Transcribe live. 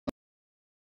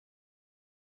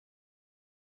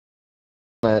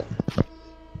it.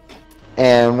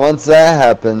 And once that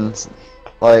happens,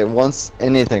 like once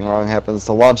anything wrong happens,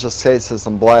 the launch escape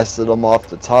system blasted them off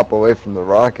the top away from the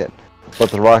rocket,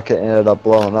 but the rocket ended up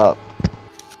blowing up.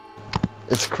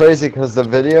 It's crazy because the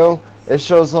video, it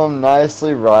shows them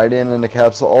nicely riding in the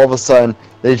capsule. All of a sudden,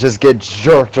 they just get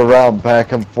jerked around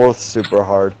back and forth super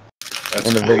hard. That's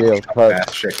in the video cut.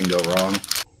 Fast shit can go wrong.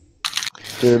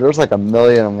 Dude, there's like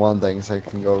 1,000,001 things that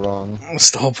can go wrong. That's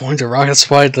the whole point of rocket. That's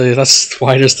why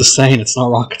there's the saying it's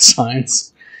not rocket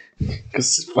science.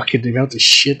 Because fucking the amount of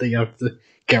shit that you have to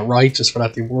get right just for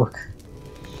that to work.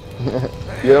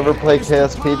 You ever play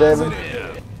KSP, David?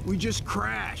 We just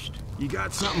crashed. You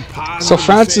got something positive? So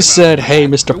Francis said, "Hey,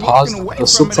 Mr. Positive." The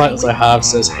subtitles I have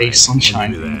says, "Hey,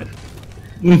 Sunshine."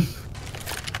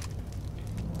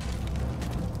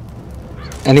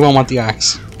 Anyone want the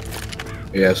axe?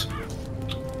 Yes.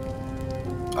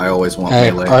 I always want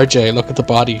Hey, melee. RJ, look at the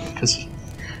body, because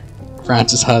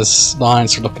Francis has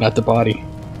lines for looking at the body.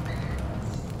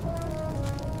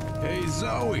 Hey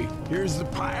Zoe, here's the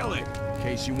pilot. In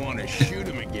case you want to shoot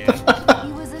him again.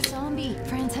 He was a zombie,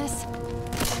 Francis.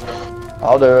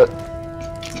 I'll do it.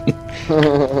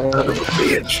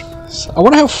 Bitch. So I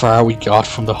wonder how far we got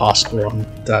from the hospital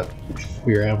that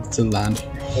we were able to land.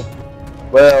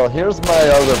 Well, here's my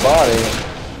other body.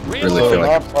 Really feel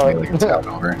like it's gotten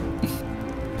over.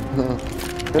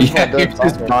 Yeah, here's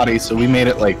his body, so we made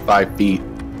it like 5 feet.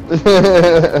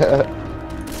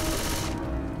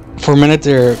 For a minute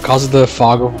there, because of the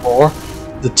fog of war,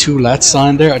 the "to let"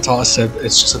 sign there, I thought it said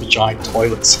it's just a giant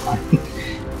toilet sign.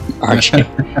 RJ,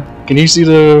 can you see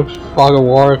the fog of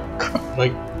war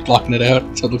like blocking it out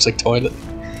so it looks like toilet?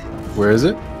 Where is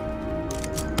it?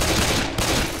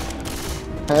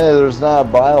 Hey, there's not a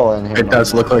bile in here. It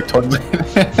does look like toilet.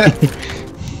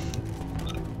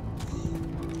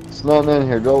 There's nothing in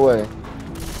here. Go away.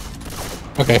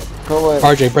 Okay, Go away.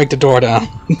 RJ, break the door down.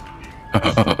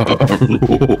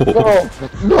 No!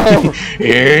 No!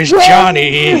 Here's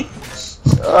Johnny!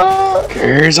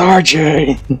 Here's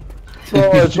RJ!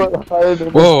 No, I tried to hide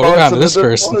in Whoa, look at response this to the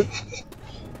person.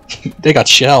 They got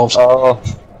shelves. Oh.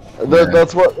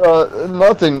 That's what,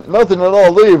 nothing at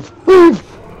all. Leave! Leave!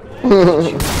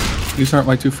 These aren't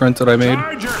my 2 friends that I made.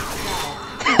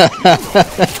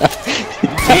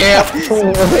 Yeah.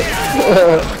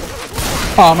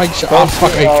 Oh my! Oh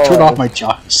fuck! I threw it off my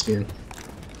jockey skin.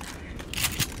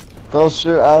 Don't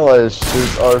shoot allies. Shoot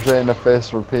RJ in the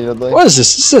face repeatedly. What is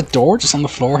this? Is this a door just on the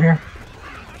floor here?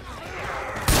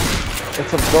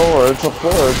 It's a door. It's a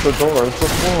floor. It's a door. It's a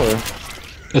floor.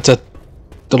 It's a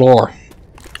door.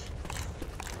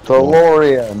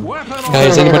 DeLorean. Hey,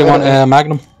 does anybody want a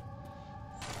Magnum?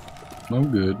 I'm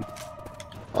good.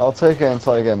 I'll take it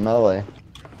until I get melee.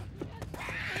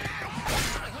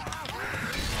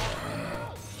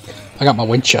 I got my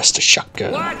Winchester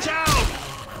shotgun. Watch out!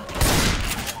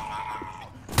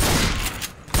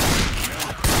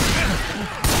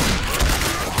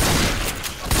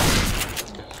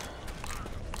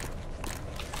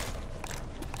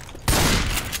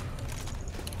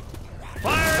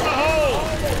 Fire in the hole!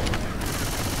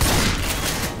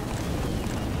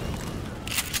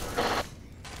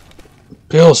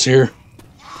 Bill's here.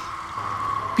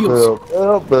 Bill.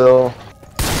 Bill,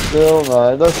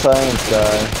 no, the science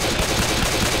guy.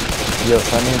 Yo,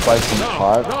 can I buy some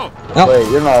pot? No. Wait,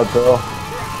 you're not Bill.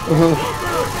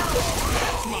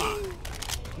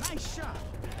 Nice shot.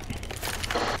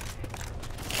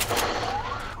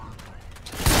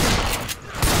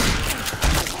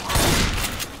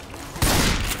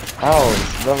 Ow,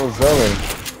 that was Zoe.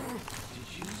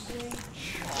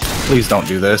 Please don't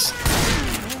do this.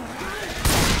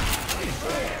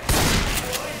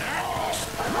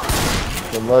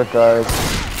 Good luck, guys.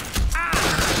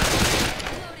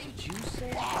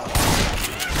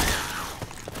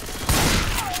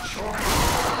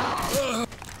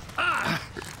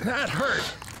 That hurt.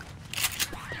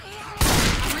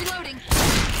 Reloading.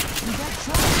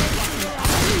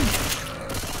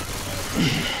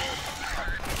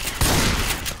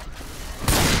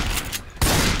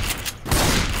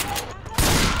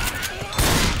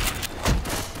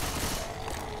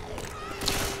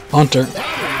 Hunter.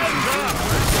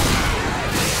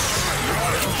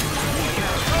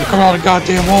 Look at all the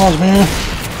goddamn walls, man.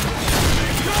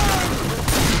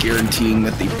 Guaranteeing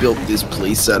that they built this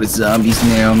place out of zombies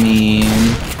now, man.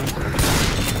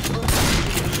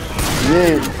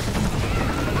 Yeah.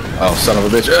 Oh, son of a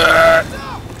bitch. Ah!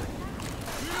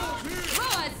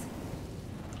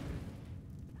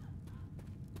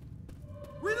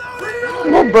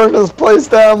 I'm gonna burn this place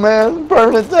down, man.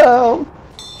 Burn it down.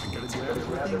 I gotta do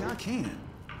everything I can.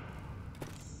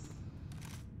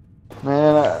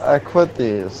 Man, I I quit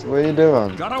these. What are you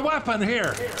doing? Got a weapon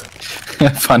here.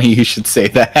 Funny you should say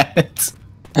that.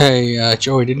 Hey,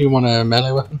 Joey, didn't you want a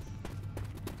melee weapon?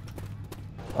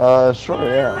 Sure,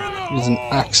 yeah. There's an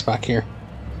axe back here.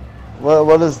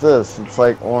 What is this? It's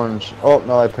like orange. Oh,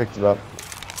 no, I picked it up.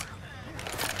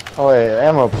 Oh, wait,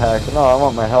 ammo pack. No, I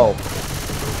want my help.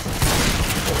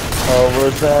 Oh,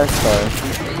 where's the axe?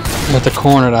 At the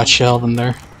corner of that shelf in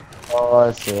there. Oh,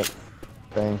 I see it.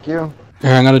 Thank you.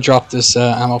 Here, I'm gonna drop this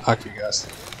ammo pack for you guys.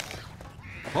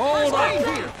 Hold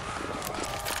on.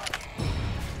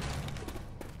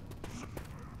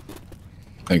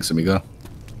 Thanks, amigo.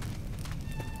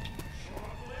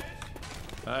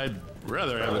 I'd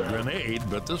rather have a grenade,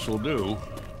 but this will do.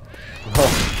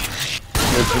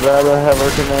 Would you rather have a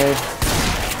grenade?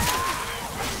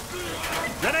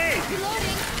 Grenade!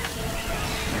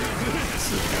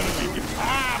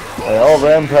 They all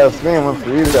ran past me and went for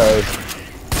you guys.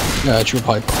 Yeah, it's your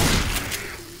pipe.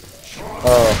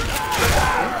 Oh.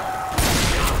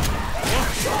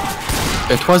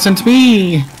 It wasn't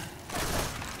me!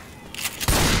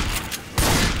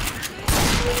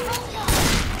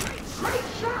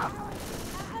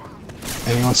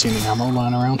 Anyone see any ammo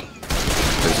lying around?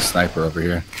 There's a sniper over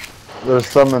here. There's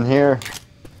some in here.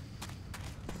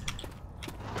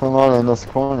 Come on in this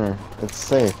corner. It's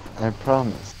safe. I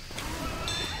promise.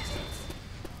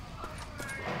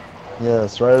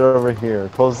 Yes, right over here.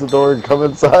 Close the door and come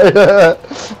inside.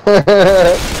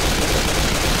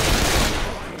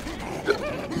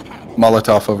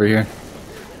 Molotov over here.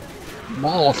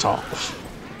 Molotov.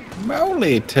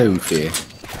 Molotov.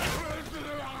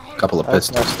 Couple of That's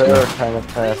not pistols. fair, kind of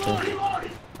passing.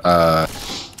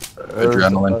 There's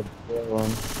Adrenaline. a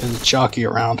one. There's a jockey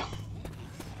around.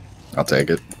 I'll take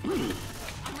it.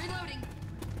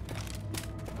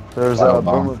 There's Wow, a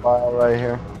bomb. boomer bile right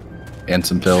here. And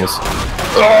some pills.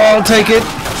 Oh, I'll take it!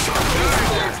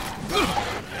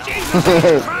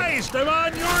 Christ, I'm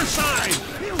on your side!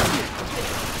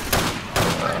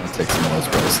 I'll take some of those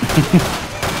pills.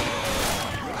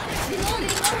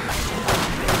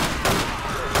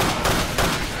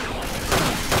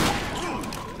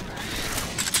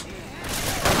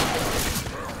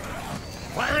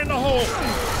 Fire in the hole!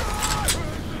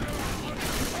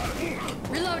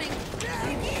 Reloading.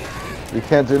 You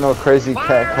can't do no crazy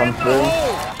cat come through.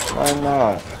 Why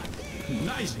not?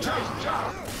 Nice job!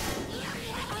 I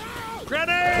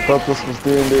Grenade! thought this was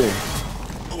D&D.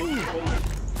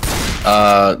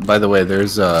 By the way,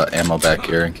 there's ammo back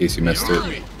here in case you missed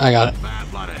it. I got it.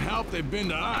 Bad lot of help they've been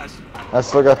to us. I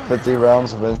still got 50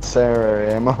 rounds of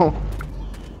incendiary ammo.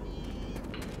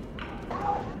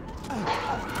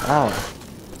 Ow.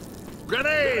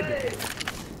 Grenade!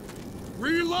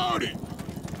 Reloading!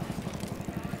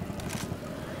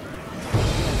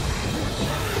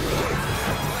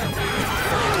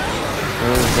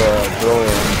 Here's a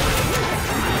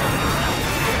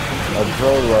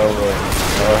drill or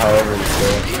however you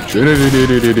say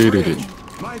it.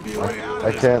 Might be a way out of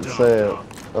I this can't dump. say it.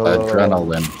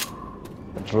 Adrenaline.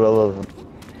 Adrenaline.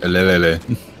 Lelele.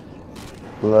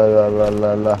 La la la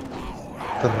la la.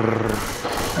 Trrr.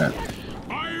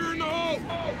 Fire in the hole!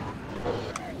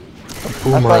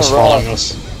 Boomer is following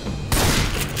us.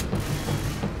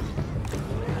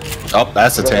 Oh,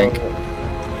 that's a tank.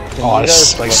 Oh,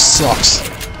 this place sucks.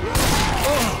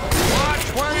 Watch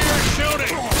where you're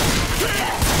shooting!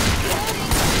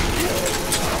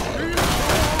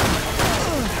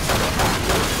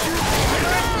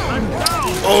 I'm down!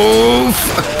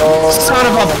 Oh, son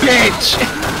of a bitch!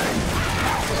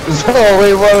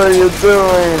 Zoe, what are you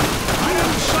doing? I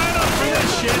didn't sign up for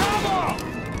this shit!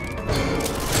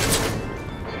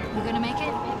 You gonna make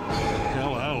it?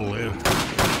 Hell, I'll live.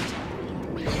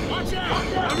 Watch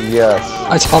out! Yes.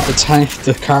 I thought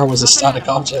the car was a static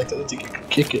object. I didn't think you could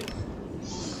kick it.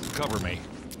 Cover me.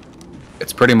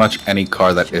 It's pretty much any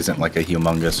car that isn't like a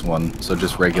humongous one, so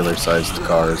just regular sized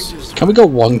cars. Can we go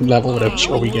one level without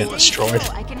Joey getting destroyed?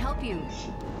 Oh, I can help you.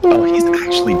 Oh, he's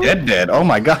actually dead. Oh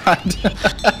my god.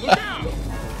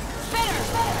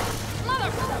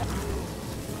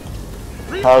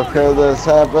 How could this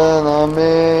happen on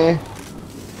me?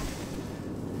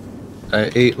 I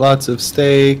ate lots of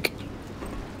steak.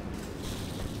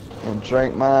 And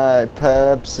drank my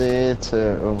Pepsi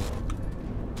too.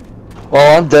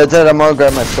 Well, I'm dead. I'm gonna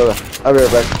grab my soda. I'll be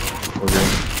right back. Okay.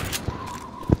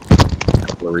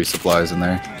 Couple of resupplies in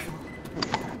there.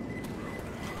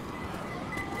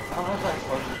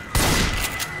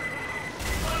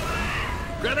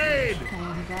 Grenade! I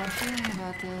have a bad feeling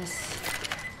about this.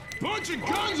 Bunch of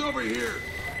guns over here!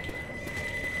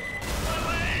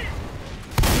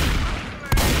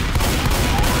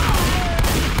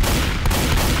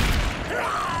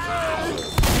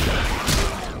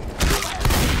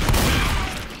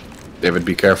 David,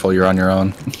 be careful. You're on your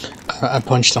own. I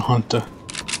punched the hunter.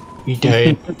 He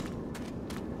died.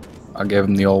 I gave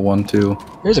him the old one too.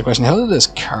 Here's a question: how did this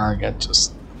car get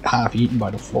just half eaten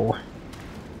by the floor?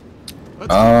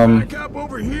 Let's get back up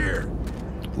over here.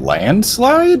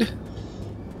 Landslide?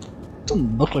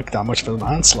 Doesn't look like that much of a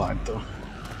landslide, though.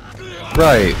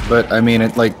 Right, but I mean,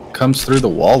 it like comes through the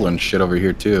wall and shit over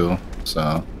here too.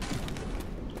 So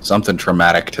something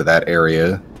traumatic to that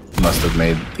area must have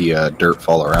made the dirt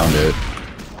fall around it.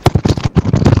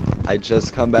 I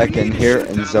just come back in here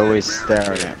and Zoe's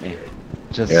staring at me.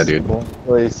 Just Yeah, dude.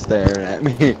 blankly staring at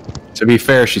me. To be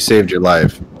fair, she saved your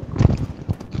life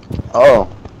Oh,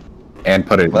 and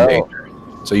put it in Well. danger.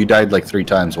 So you died like 3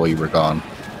 times while you were gone.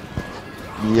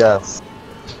 yes.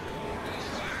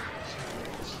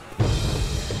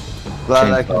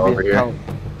 Glad I Chainsaw can over be here. help.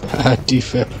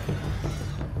 Defib.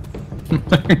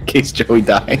 In case Joey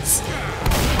dies.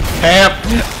 Help!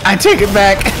 I take it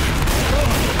back!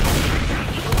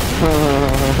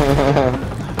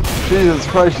 Jesus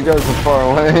Christ, you guys are far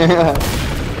away.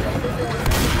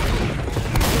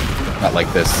 Not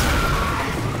like this.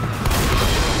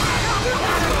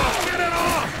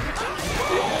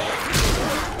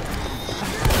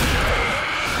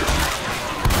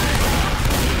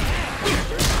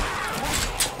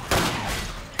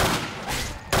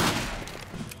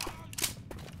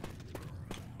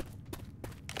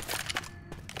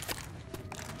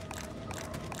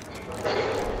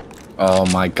 Oh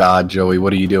my god, Joey,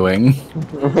 what are you doing?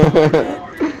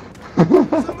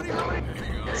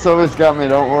 Somebody's got me,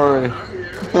 don't worry.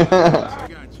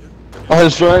 I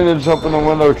was trying to jump in the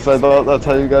window because I thought that's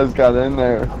how you guys got in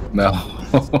there. No.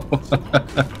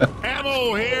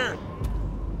 Ammo here.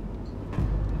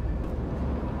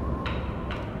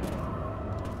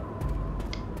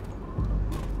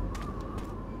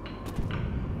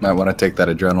 Might want to take that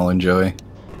adrenaline, Joey.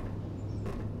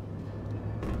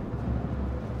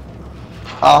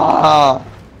 Ah!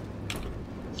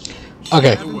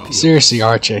 Okay, seriously,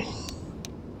 Archie.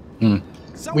 Hmm.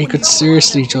 We could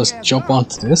seriously just jump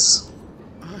onto this,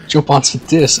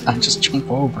 and just jump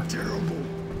over.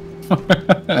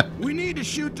 We need to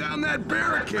shoot down that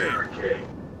barricade.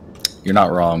 You're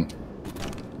not wrong.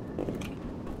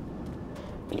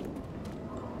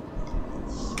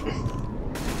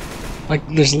 Like,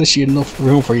 there's literally enough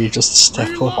room for you just to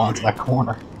step up onto that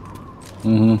corner.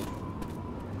 Mm-hmm.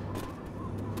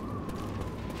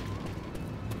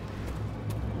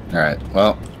 Alright,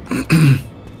 well.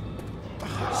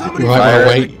 You might want to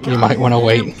wait. You might want to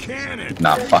wait.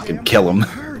 Not fucking kill him.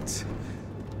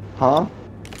 Huh?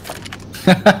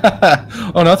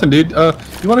 Oh, nothing, dude.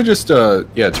 You want to just,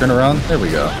 yeah, turn around? There we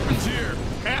go.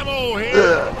 Ammo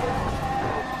here.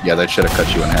 Yeah, that should have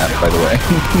cut you in half, by the way.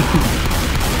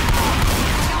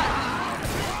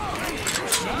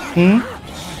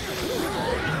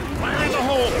 Fire in the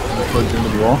hole. Plug you into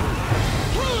the wall.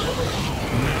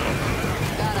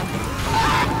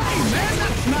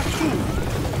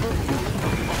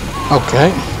 Okay.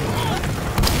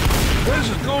 This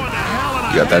is going to hell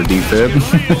and You got that defib?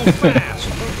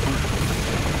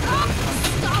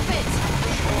 Stop it!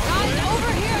 Guys,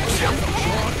 over here!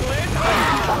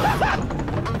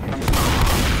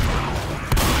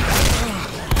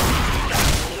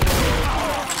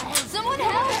 Someone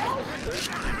help!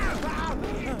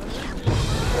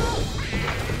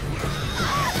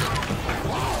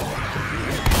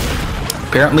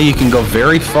 Apparently you can go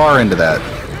very far into that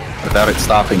without it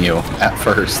stopping you at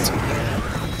first.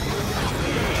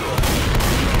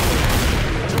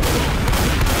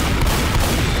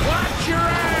 watch your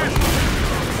ass.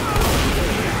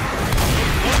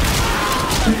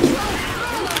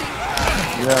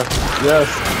 Yes.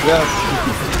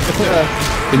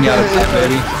 Pinata,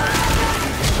 baby.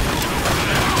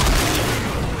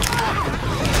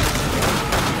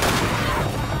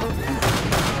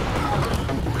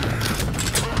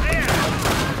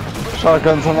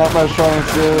 Shotguns are not my strong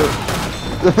suit.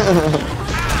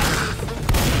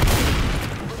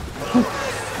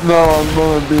 No, I'm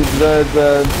gonna be dead.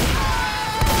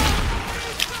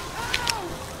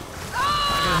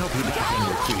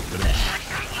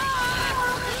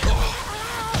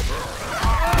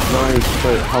 No, he's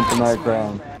straight humping that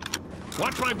ground.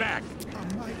 Watch my back.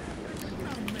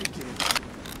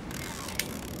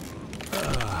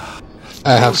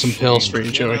 I have some pills for you,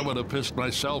 I Joey. would have pissed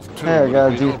myself too. Hey, I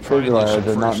got a If you don't find defibrillator. this I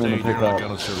did not first mean to aid, pick you're not up.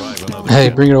 gonna survive another Hey,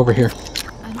 day. bring it over here.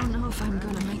 I don't know if I'm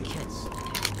gonna make it.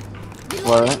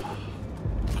 What?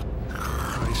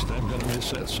 Christ, I'm gonna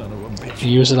miss that son of a bitch.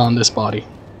 Use it on this body.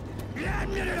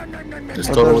 There's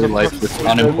totally lifeless,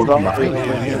 unimportant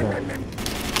behind you.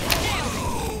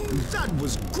 That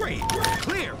was great.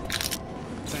 Clear.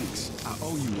 Thanks. I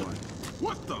owe you one.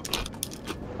 What the?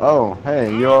 Oh, hey,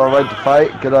 you alright to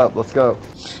fight? Get up, let's go.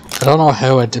 I don't know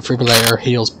how a defibrillator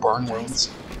heals burn wounds.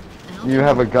 You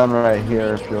have a gun right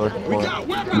here if you're looking We for got it.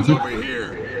 weapons over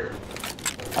here.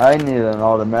 I need an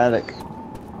automatic.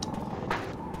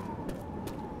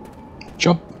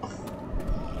 Jump.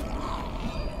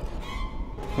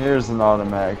 Here's an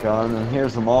automatic gun, and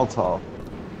here's a Molotov.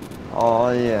 Oh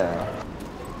yeah.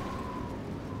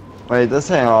 Wait, this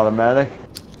ain't automatic.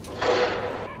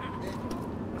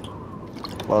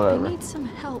 I Whatever. need some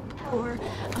help, or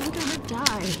I'm gonna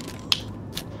die.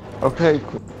 Okay,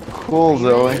 cool,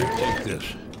 Zoe. Take this.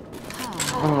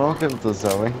 Oh, I'll give it to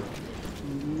Zoe.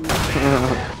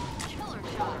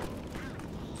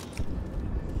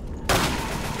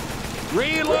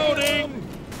 Reloading.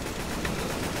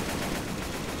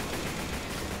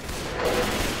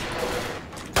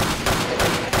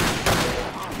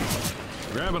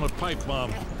 Grabbing a pipe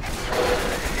bomb.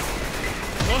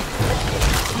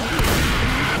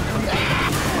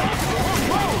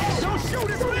 Don't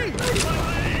shoot at me!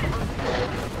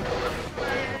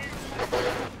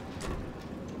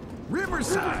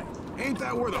 Riverside! Ain't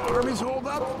that where the armies hold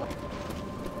up?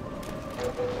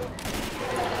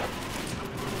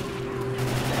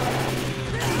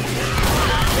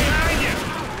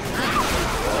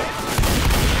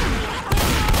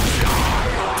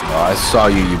 Oh, I saw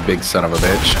you, you big son of a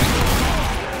bitch.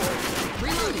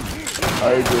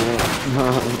 I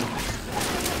didn't.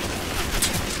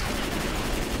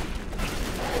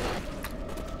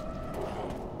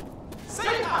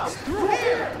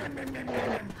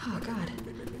 Oh god.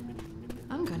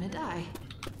 I'm gonna die.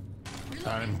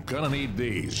 I'm gonna need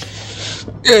these.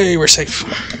 Yay, we're safe.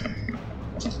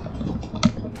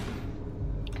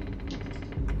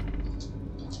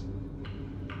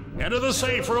 Into the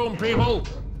safe room, people!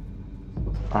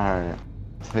 Alright.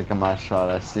 Taking my shot.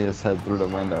 I see his head through the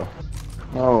window.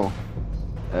 Oh.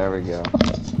 There we go.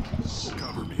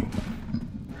 Cover me.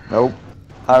 Nope.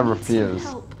 I Some refuse.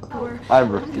 help, or I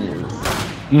refuse.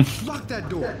 Lock that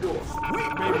door.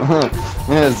 Wait, baby.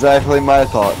 Yeah, exactly my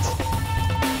thoughts.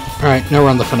 Alright, now we're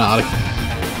on the finale.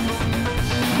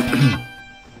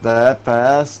 That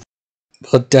fast?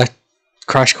 But that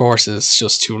crash course is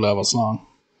just 2 levels long.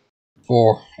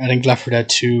 4. I think Left 4 Dead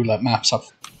 2 like maps up.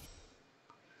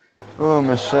 Oh,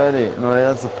 machete. No,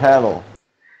 that's a paddle.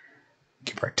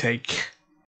 Give or take.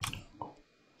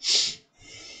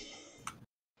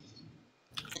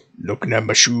 Looking at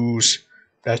my shoes.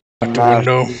 That's out the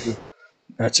window.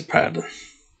 That's a paddle.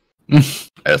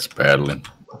 That's paddling.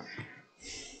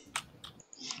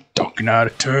 Ducking out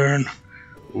of turn.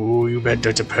 Oh, you bet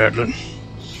that's a paddling.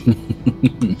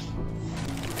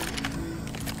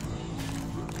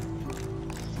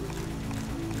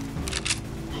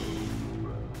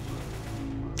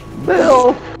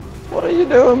 Bill! What are you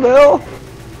doing, Bill?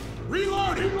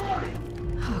 Reloading!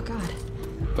 oh god.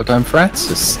 But I'm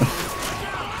Francis.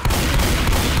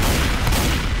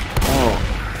 Oh,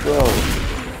 Bill.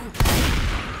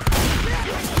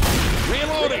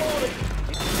 Reloading!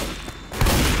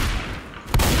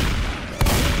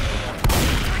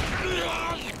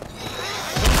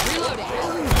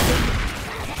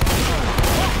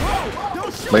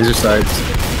 Laser sights.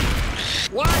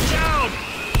 Watch out!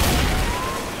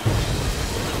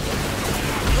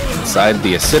 Inside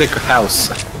the acidic house.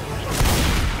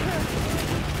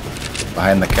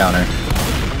 Behind the counter.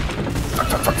 Fuck,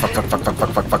 fuck, fuck, fuck, fuck, fuck, fuck,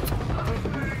 fuck, fuck.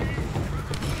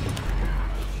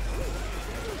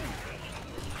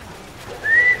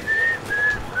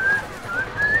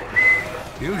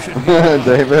 You should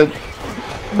David.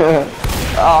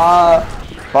 Ah!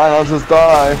 Fine, I'll just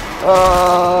die.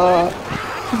 Ah!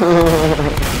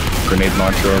 Grenade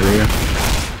launcher over here.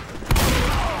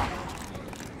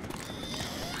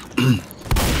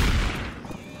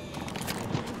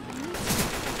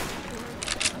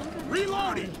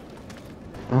 reloading!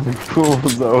 Cool,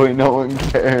 Zoe, no one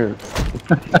cares.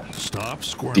 Stop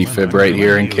squirming. Defib right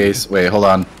here in case. Wait, hold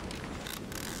on.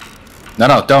 No,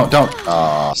 no, don't.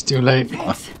 Aw. It's too late.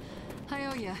 Thanks. I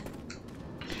owe ya.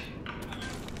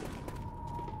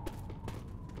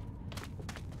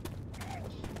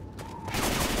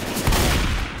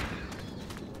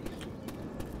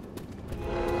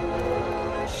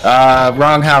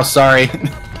 Wrong house, sorry.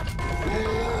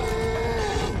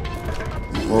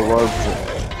 What was it?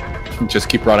 Just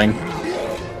keep running.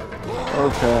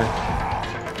 Okay.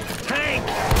 Tank!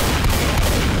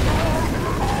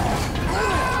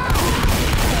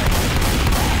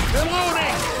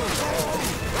 Reloading!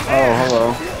 Oh, hello.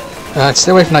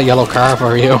 Stay away from that yellow car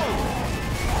for you.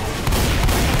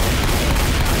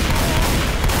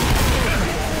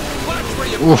 Watch where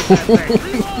you put that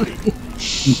thing. Reloading!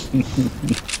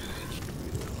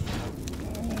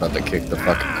 About to kick the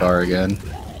fucking car again.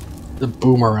 The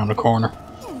boomer around the corner.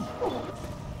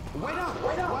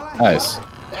 Nice.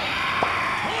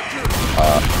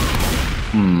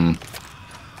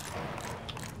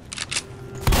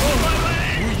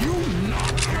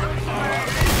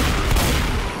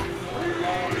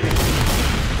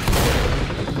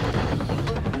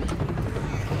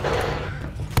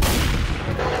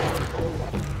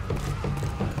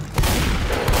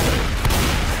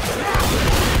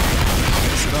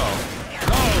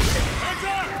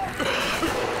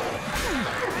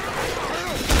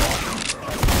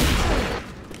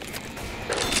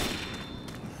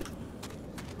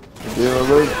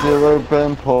 Dealer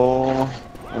pimple,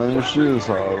 and your shoes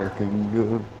are looking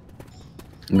good.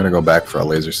 I'm gonna go back for a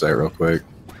laser sight real quick.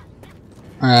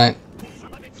 Alright.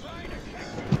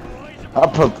 I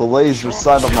put the laser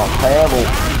sight on my paddle.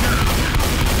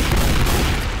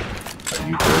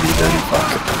 You dirty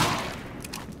fuck.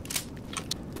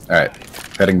 Alright,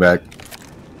 heading back.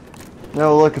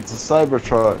 No, look, it's a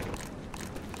Cybertruck.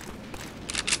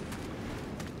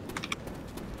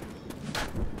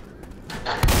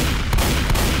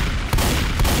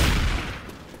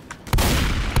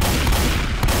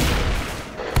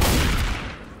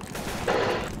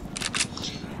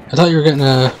 I thought you were getting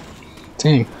a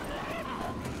thing.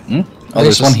 Hmm? Oh,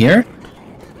 there's one here?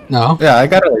 No. Yeah, I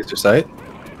got a laser sight.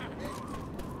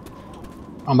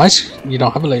 On my you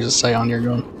don't have a laser sight on your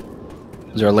gun.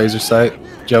 Is there a laser sight,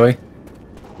 Joey?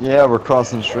 Yeah, we're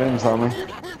crossing streams, homie.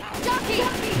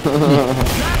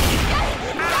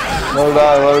 Low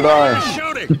die, low die.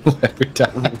 Shooting! Every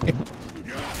time.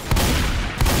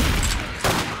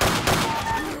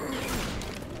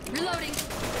 Reloading.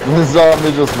 The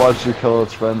zombie just watched you kill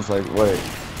its friends, like, wait.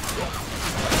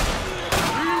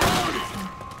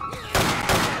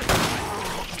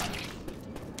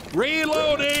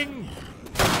 Reloading!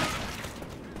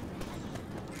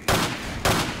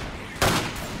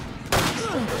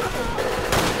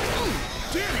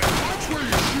 Damn it, watch where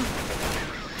you shoot.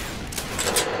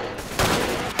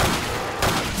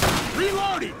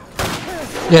 Reloading!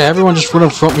 Yeah, everyone just run in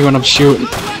front of me when I'm shooting.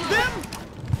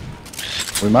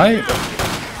 We might.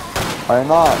 Why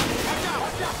not?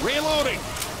 Reloading!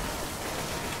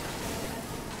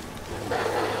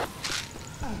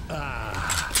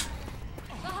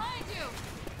 Behind you.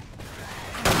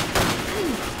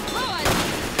 Run.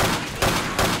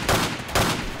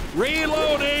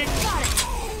 Reloading!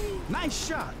 Nice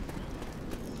shot.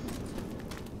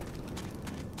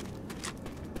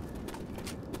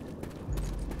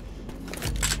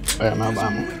 Wait, I'm out of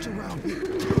ammo.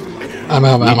 I'm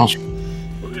out of ammo.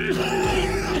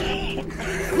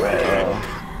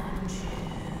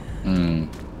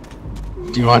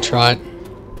 Do you want to try it?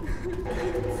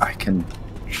 I can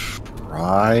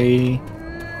try.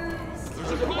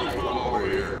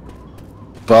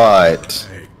 But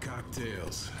Hey,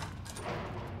 cocktails.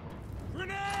 I have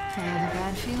a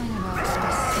bad feeling about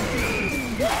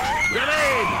specific.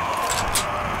 Grenade!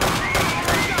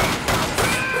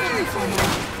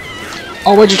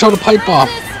 Oh, where'd you throw the pipe bomb?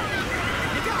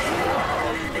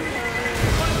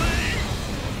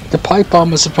 The pipe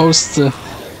bomb was supposed to...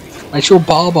 I threw a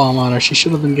ball bomb on her. She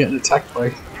should have been getting attacked by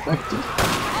infected.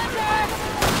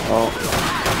 Oh.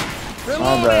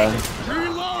 My bad.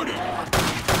 Reloading!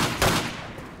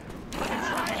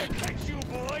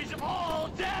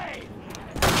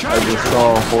 I just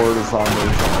saw a horde of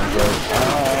zombies on the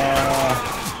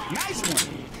Nice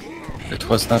one! it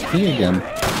was not me again.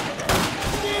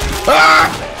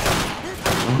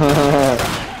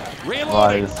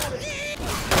 Reloading! Nice.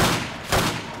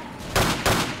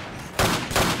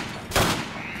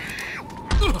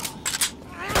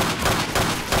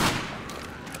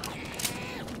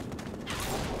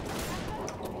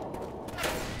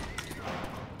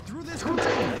 Through this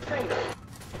container!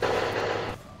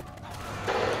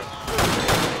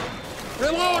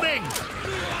 Reloading!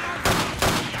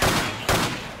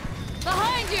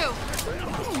 Behind you.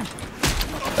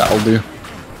 That'll do.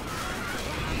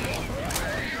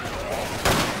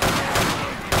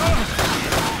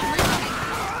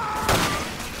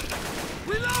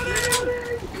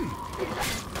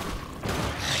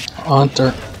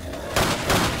 Hunter.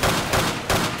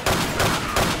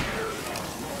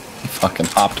 Fucking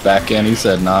hopped back in. He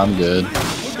said, "Nah, I'm good."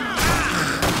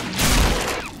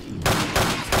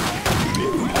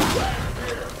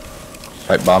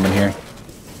 Pipe bomb in here?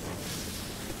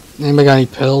 Anybody got any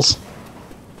pills?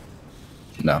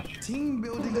 No. Team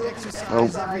building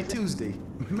exercise every Tuesday.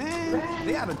 Man,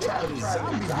 they oughta try this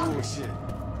zombie bullshit.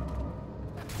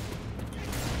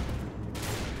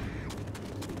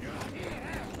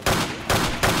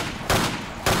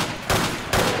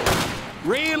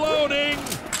 Reloading!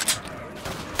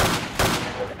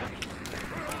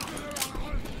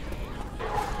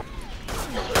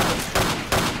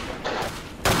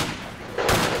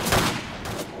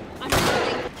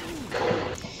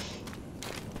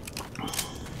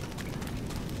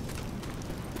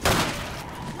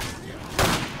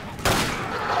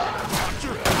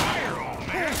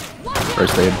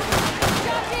 First aid.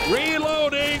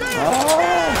 Reloading.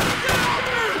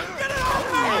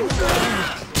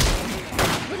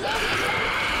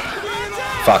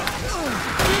 Fuck.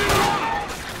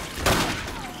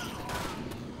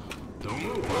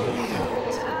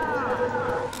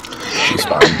 She's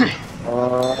fine.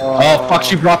 Oh fuck,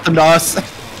 she brought them to us.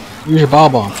 Use your ball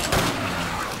bomb.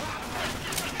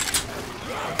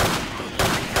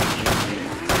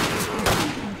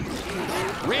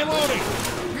 Reloading.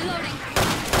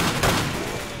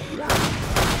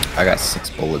 I got 6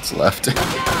 bullets left.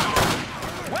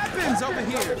 Weapons over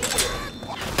here.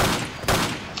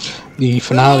 The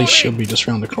finale should be just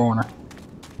around the corner.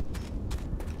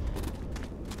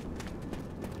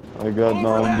 I got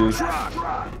 90.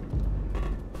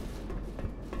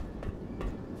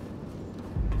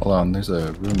 Hold on, there's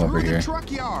a room over here.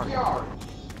 Truck yard.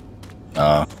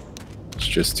 It's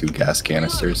just 2 gas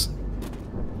canisters.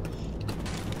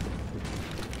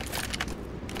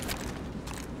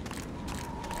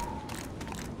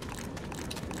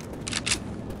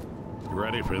 You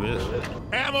ready for this?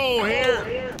 Ammo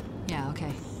here. Yeah,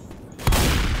 okay.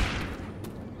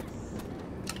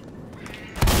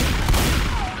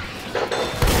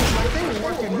 They were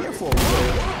working here for a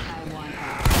while.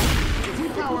 If we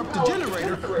power up the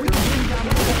generator, we can bring down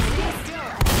the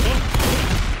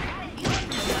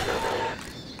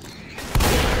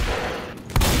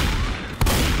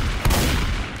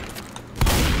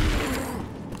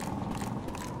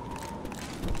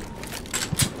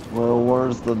Well,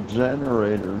 where's the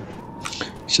generator?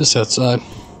 It's just outside.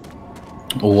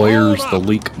 Where's the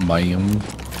leak, ma'am?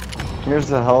 Here's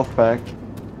the health pack.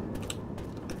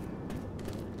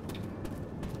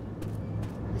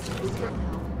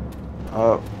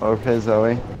 Oh, okay,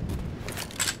 Zoe.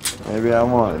 Maybe I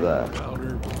wanted that.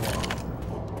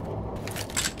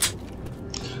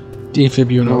 Defib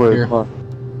unit over here. Come on.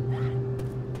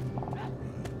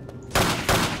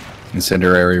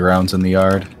 Incendiary rounds in the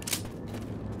yard.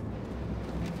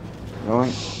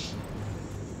 Going.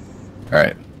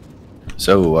 Alright.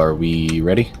 So, are we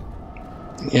ready?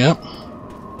 Yep.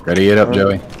 Ready it up,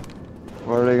 Joey.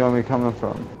 Where are they gonna be coming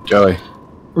from? Joey.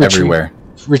 Everywhere.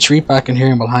 Retreat back in here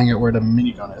and we'll hang out where the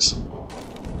minigun is.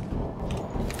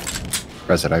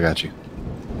 Press it, I got you.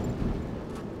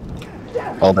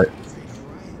 Hold it.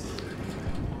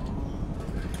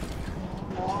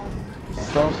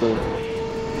 Stop it.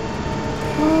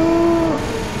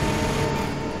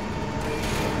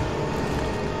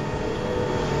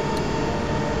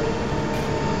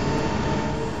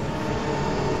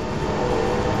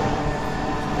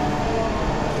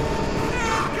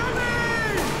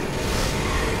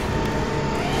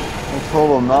 I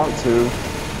told him not to.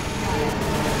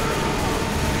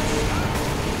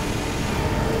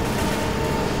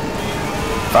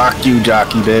 Fuck you,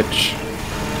 jockey bitch.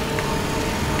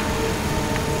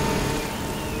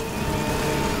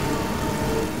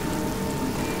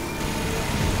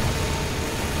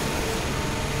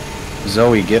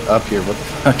 Zoe, get up here. What the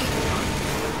fuck?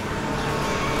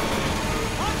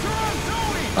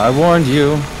 I warned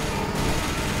you.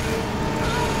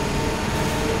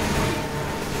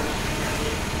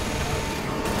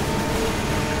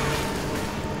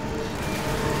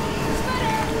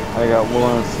 I got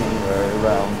one incendiary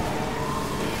round.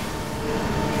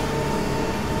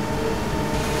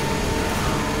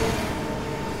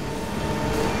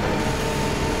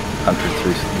 Hunter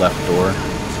through left door.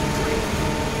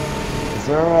 Is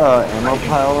there a ammo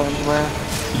pile anywhere?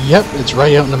 Yep, it's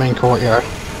right out in the main courtyard.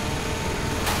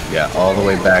 Yeah, all the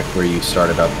way back where you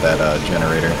started up that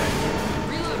generator.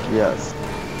 Yes.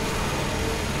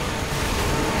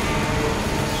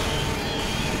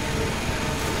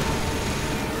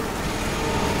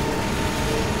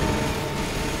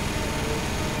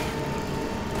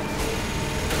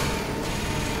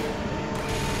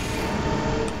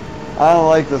 I don't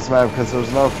like this map because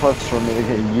there's no clips for me to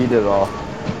get yeeted off.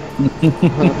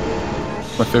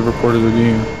 My favorite part of the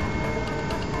game.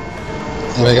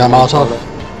 Anybody got a Molotov?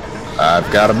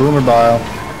 I've got a boomer bile.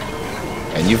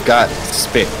 And you've got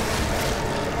spit.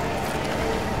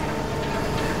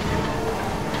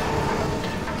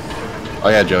 Oh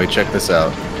yeah, Joey, check this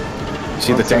out. You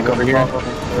see the tank over here? Out to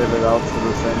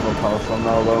the single pile, so I'm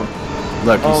not alone.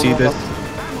 Look, you see this?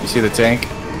 You see the tank?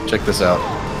 Check this out.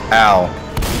 Ow.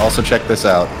 Also check this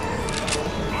out.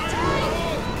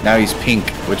 Now he's pink,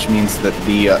 which means that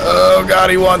the oh god,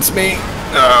 he wants me.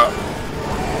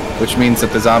 Which means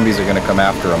that the zombies are gonna come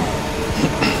after him.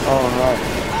 Oh no.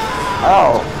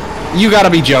 Ow. You gotta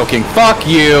be joking. Fuck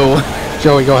you.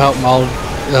 Joey, go help him. I'll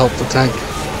help the tank.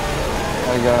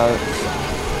 I got it.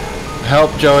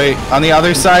 Help, Joey. On the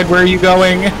other side, where are you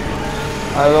going?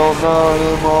 I don't know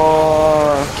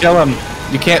anymore. Kill him.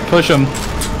 You can't push him.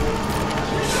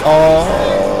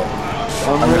 Oh,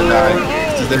 I'm gonna die.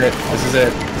 This is it. This is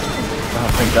it. Oh,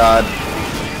 thank God.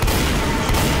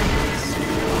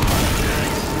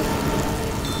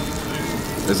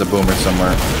 There's a boomer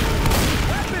somewhere.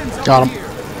 Got him.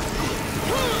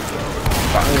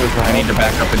 Fuck. I need to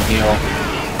back up and heal.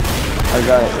 I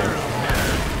got it.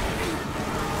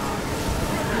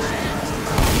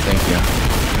 Thank you.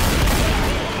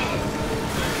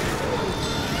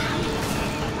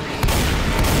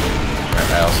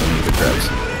 Alright, I also need to grab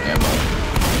some ammo.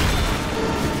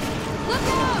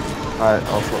 I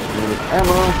also needed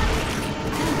ammo.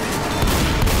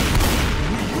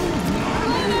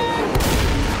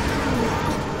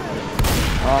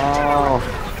 Oh.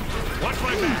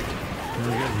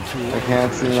 I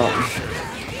can't see nothing.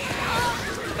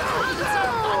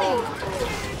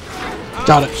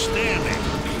 Got it.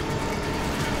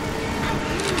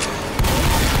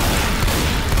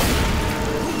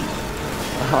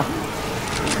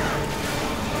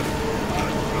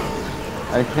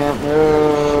 I can't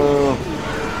move.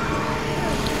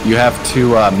 You have to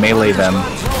melee them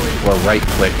or right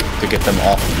click to get them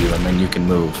off of you and then you can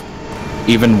move.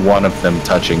 Even one of them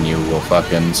touching you will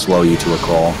fucking slow you to a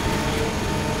crawl.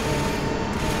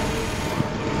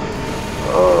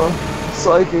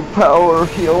 Psychic power,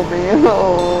 heal me.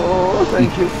 Oh,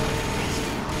 thank you.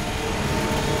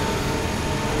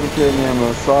 You gave me a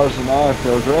massage and now I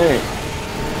feel great.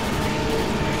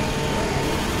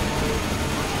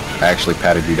 I actually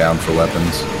patted you down for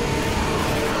weapons.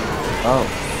 Oh.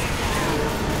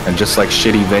 And just like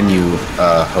shitty venue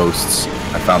hosts,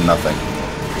 I found nothing.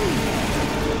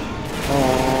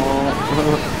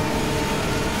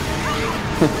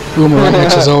 Boomer right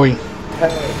next to Zoe.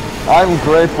 I'm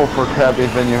grateful for Krabby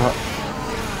Venue host.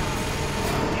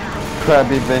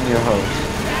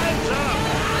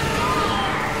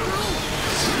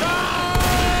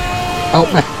 Help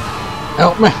me.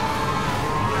 Help me.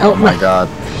 Help Oh me. my God.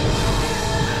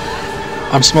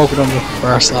 I'm smoking on the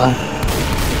far side.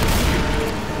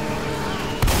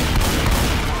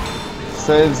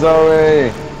 Save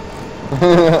Zoe!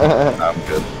 I'm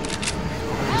good.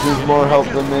 She's more help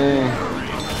than me.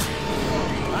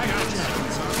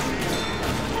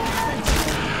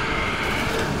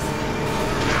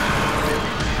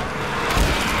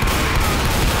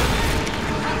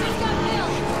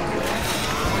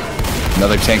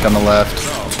 Another tank on the left.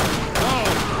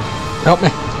 Help me.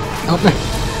 Help me.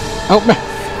 Help me.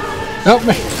 Help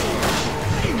me.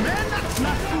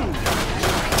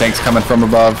 Tank's coming from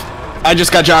above. I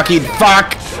just got jockeyed.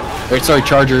 Fuck! Wait, sorry,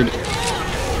 chargered.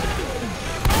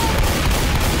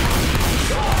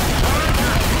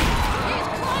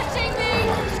 Watching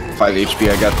me! 5 HP,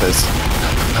 I got this.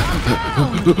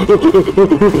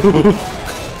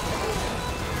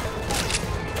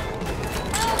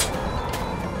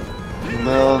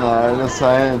 Bill Nye, the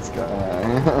science guy.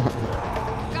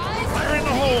 Guys, fire in the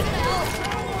hole!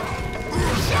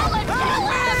 Kill it! Kill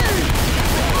him!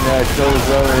 Yeah, kill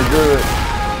Zoe, do it.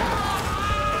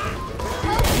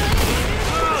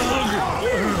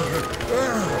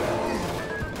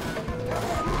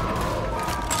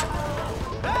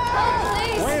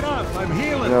 Wait up, I'm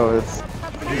healing. Yo, it's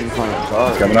getting kind of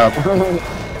dark. Coming up. Can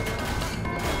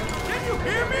you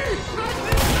hear me?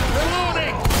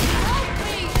 Reloading.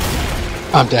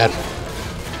 I'm dead.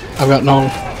 I've got no.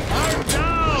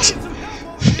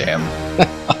 Damn.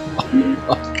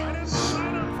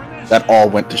 That all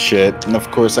went to shit, and of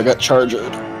course I got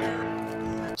chargered.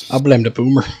 I blame the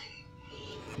boomer.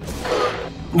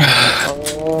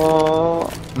 Oh.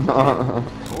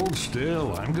 Hold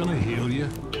still, I'm gonna heal you.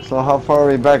 So how far are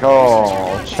we back?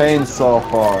 Oh, chainsaw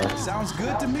far. Sounds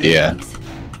good to me. Yeah,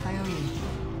 I owe you.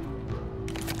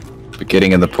 but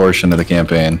getting in the portion of the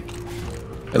campaign,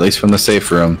 at least from the safe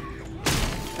room.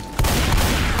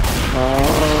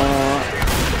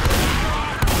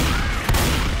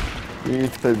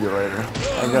 Defibrillator.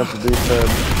 I got the defib.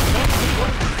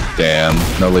 Damn,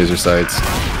 no laser sights.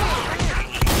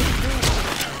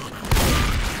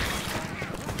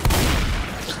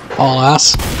 All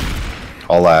ass.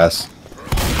 All ass.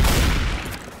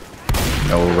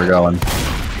 Know where we're going.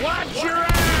 Watch your ass!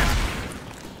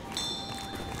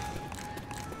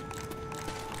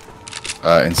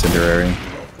 Incendiary.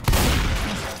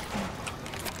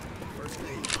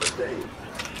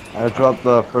 I dropped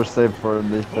the first aid for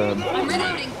defib.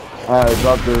 Reloading. I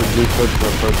dropped the defib for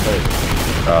first aid.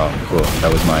 Oh, cool.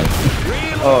 That was mine.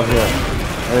 Oh, here.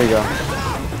 There you go.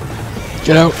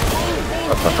 Get out.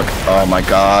 Oh my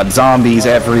god, zombies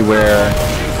everywhere.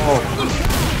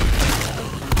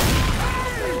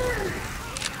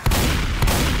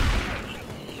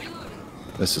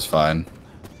 This is fine.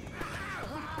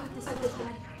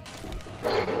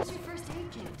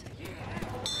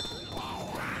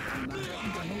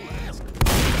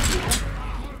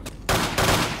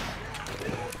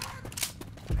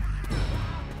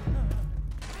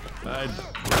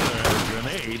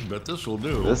 grenade, but this will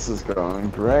do. This is going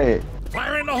great.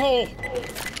 Fire in the hole!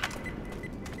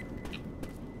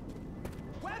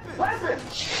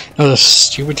 No, the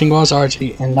stupid thing was,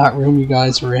 RG, in that room you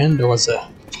guys were in, there was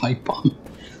a pipe bomb.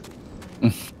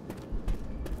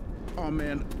 Oh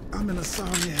man, I'm in a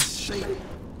sorry ass shape.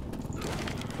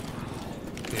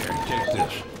 Here, take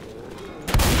this.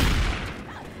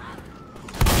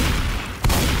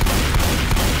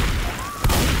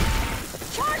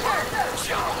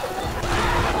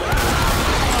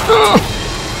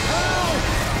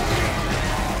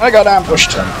 I got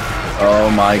ambushed. Oh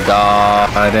my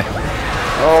god.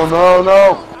 Oh no,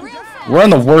 no! We're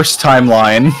on the worst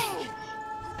timeline.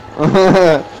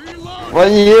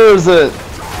 What year is it?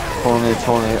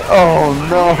 2020. Oh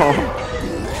no!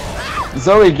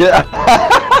 Zoe, get.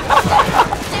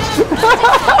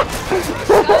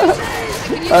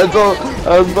 I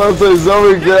was about to say,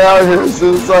 Zoe, get out here. As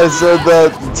soon as I said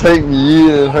that, take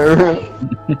yeeted her.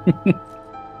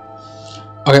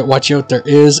 Okay, watch out, there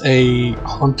is a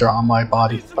hunter on my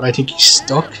body, but I think he's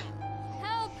stuck.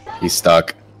 He's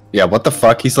stuck. Yeah, what the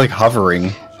fuck? He's like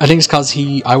hovering. I think it's because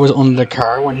I was under the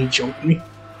car when he jumped me.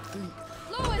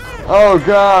 Oh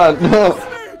god!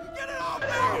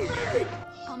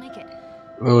 I'll make it.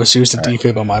 It was used to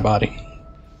defib on my body.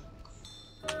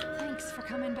 Thanks for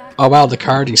coming back. Oh wow, the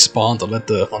car despawned to let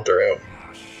the hunter out.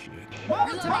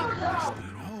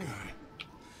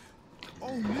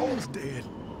 Oh, man's dead.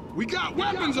 We got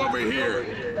weapons over here!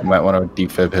 You might want to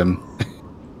defib him.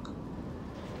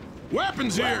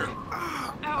 Weapons here!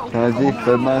 Can I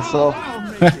defib myself?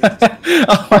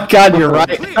 Oh my god, you're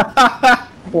right.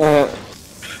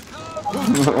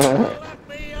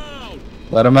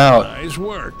 Let him out. Nice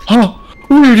work. Oh,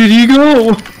 where did he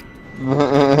go?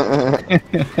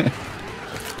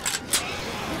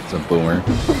 It's a boomer.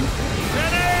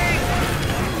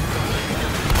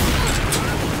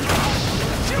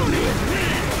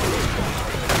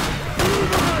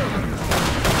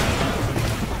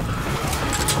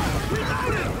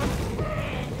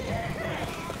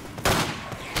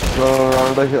 So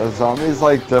are the zombies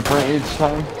like different each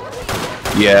time?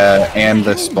 Yeah, and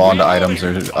the spawned items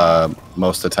are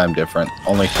most of the time different.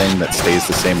 Only thing that stays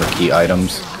the same are key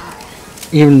items.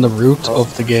 Even the route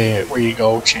of the game where you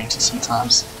go changes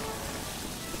sometimes.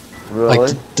 Really?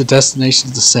 Like the destination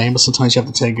is the same, but sometimes you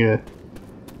have to take a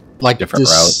Different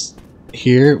this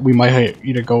here. We might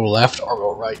either go left or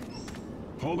go right.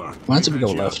 Hold on. Mine's if we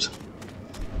go left.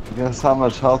 Guess how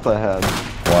much health I had?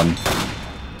 1.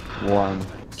 1.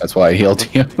 That's why I healed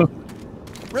you.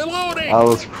 Reloading! I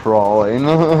was crawling.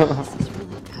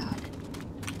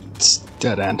 It's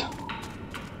dead end.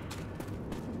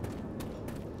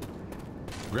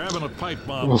 Grabbing a pipe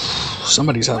bomb. Oof,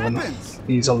 somebody's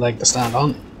needs a leg to stand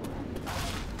on.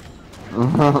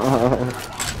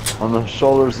 On the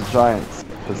shoulders of giants,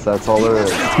 because that's all there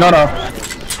is. No.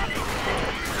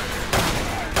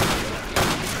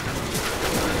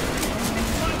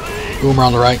 Boomer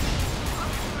on the right.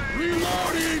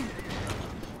 Reloading!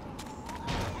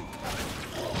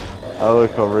 I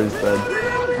look over, he's dead.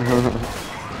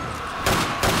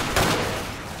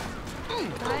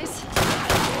 Guys,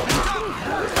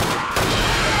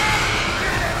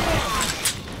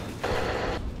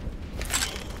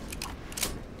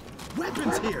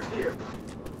 Weapons here.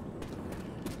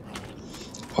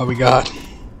 What we got?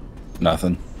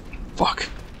 Nothing. Fuck.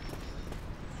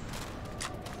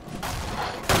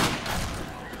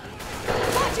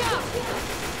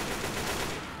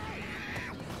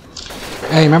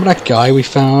 Hey, remember that guy we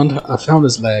found? I found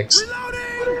his legs.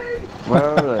 Where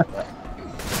are they?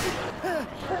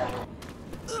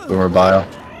 Boomer bio.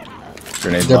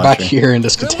 Grenade They're back launcher. here in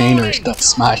this container that's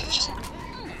smashed.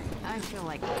 I feel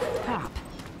like crap.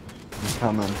 I'm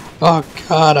coming. Oh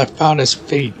god, I found his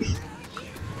feet. Behind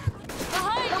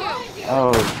you!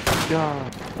 Oh,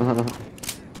 god.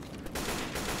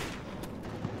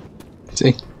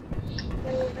 See?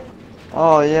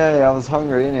 Oh, yay, I was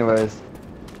hungry anyways.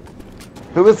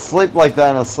 Who would sleep like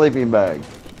that in a sleeping bag?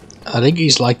 I think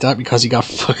he's like that because he got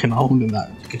fucking owned in that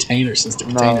container since the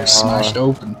container smashed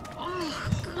open.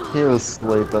 He was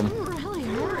sleeping. Really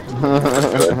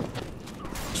hurt.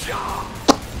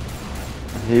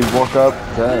 He woke up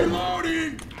dead.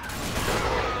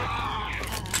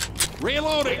 Reloading!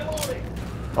 Reloading!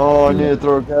 Oh, I need to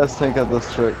throw a gas tank at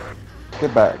this chick.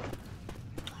 Get back.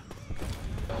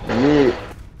 Yeet.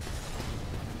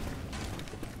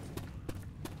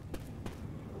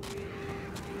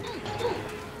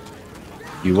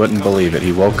 You wouldn't believe it.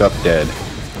 He woke up dead.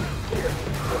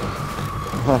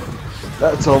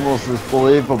 That's almost as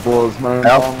believable as my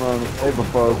Help. mom ran away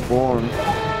before I was born.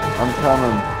 I'm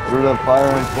coming. Through the fire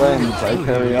and flames, I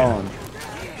carry on.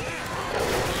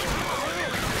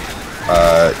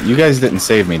 You guys didn't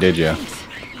save me, did you?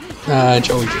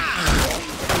 Joey did.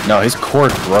 No, his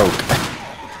cord broke.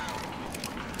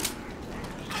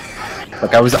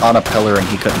 Like, I was on a pillar and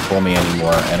he couldn't pull me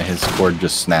anymore, and his cord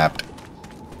just snapped.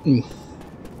 Mm.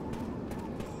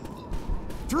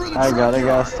 I got a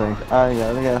gas tank. I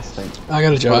got a gas tank. I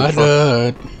got a job.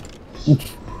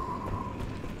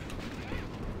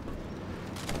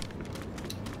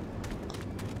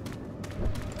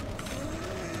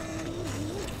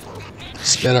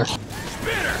 Spitter.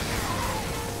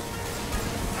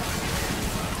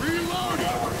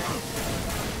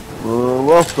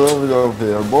 What's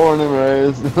Philadelphia? Born and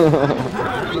raised.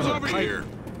 Over here.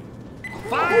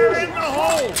 Fire in the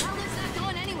hole. Well, it's not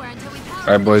going anywhere until we power.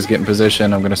 Alright, boys, get in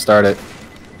position. I'm gonna start it.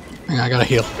 Yeah, I gotta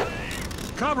heal.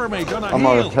 Cover me, gonna I'm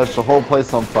heal. gonna catch the whole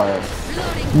place on fire.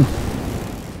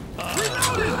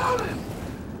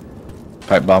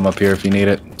 Pipe bomb up here if you need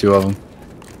it. 2 of them.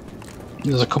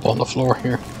 There's a couple on the floor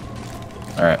here.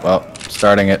 Alright, well,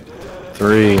 starting it.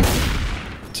 3,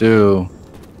 2,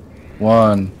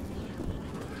 1.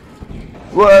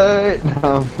 Wait!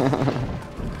 No.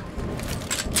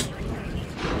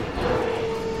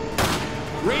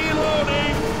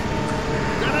 Reloading.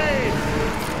 Grenade.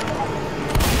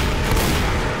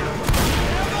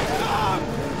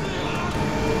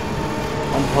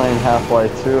 I'm playing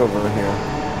Half-Life 2 over here.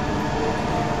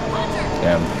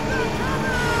 Damn.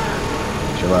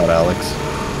 Chill out, Alex.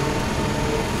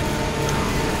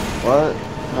 What?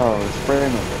 No, it's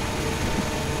framing it.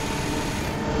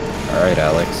 Alright,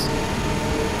 Alex.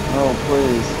 No,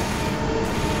 please.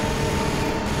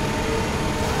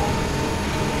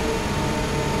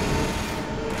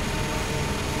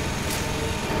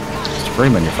 Mr.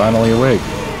 Freeman, you're finally awake.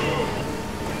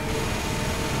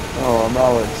 Oh, I'm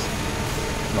Alex.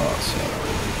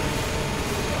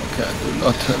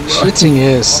 The thing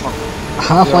is,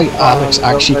 Half-Life Alex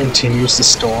actually continues the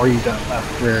story that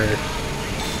where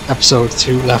episode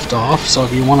 2 left off. So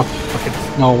if you want to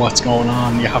fucking know what's going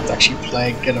on, you have to actually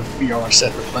get a VR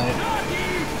set to play it.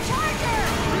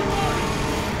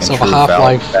 So if a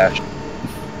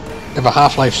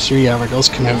Half-Life 3 ever does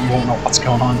come out, you won't know what's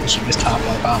going on because you missed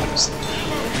Half-Life Alex.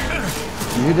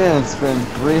 You didn't spend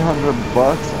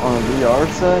 $300 on a VR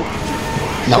set?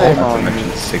 No. Shame Not to on mention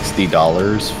you.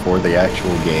 $60 for the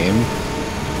actual game.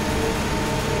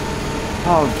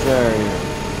 How dare you?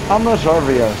 How much are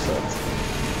VR sets?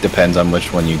 Depends on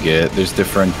which one you get. There's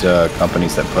different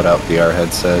companies that put out VR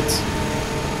headsets,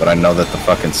 but I know that the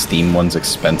fucking Steam one's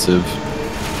expensive.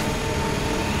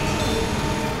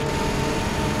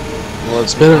 Well,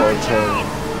 it's Spinner. I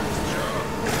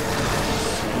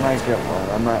might get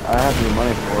one. I have the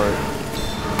money for it.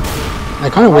 I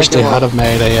kind of wish they had have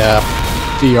made a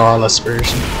VR-less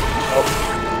version.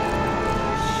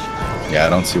 Yeah, I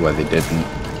don't see why they didn't.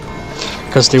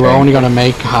 Because they were only going to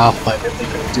make Half-Life if they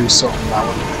could do something that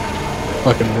would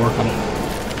fucking work on it.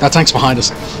 That tank's behind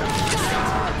us.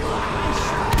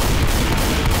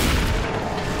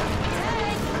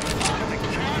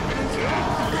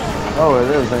 Oh, it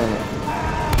is, ain't it?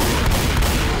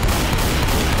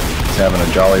 He's having a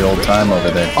jolly old time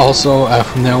over there. Also,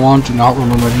 from now on, do not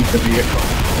remember the vehicle,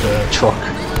 the truck.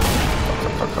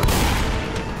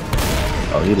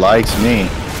 Oh, he likes me.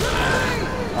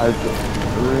 I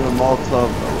threw them all to the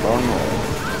wrong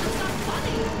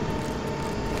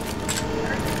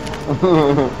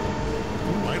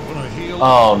Might want to heal.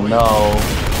 Oh no.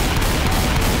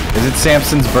 Is it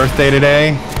Samson's birthday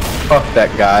today? Fuck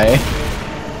that guy.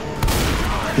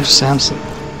 Who's Samson?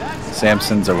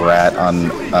 Samson's a rat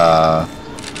on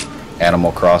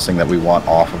Animal Crossing that we want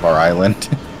off of our island.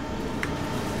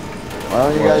 Why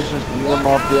don't you guys just get them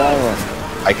off the island?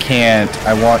 I can't.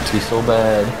 I want to so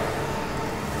bad.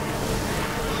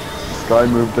 This guy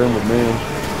moved in with me.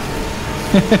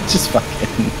 Just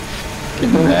fucking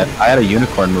give me that. I had a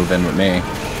unicorn move in with me.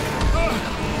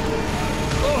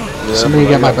 Yeah, Somebody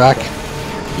but get I my got back.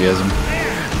 He has him.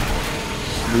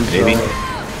 moved Maybe. on.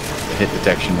 The hit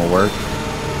detection will work.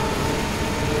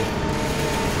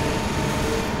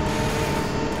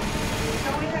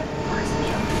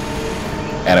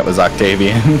 And it was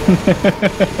Octavian.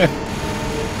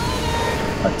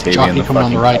 Octavian, Jockey the coming on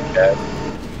the fucking right. cat.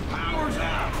 Power's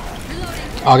out.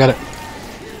 I'll get it.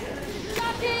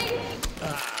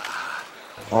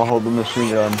 I'll hold the machine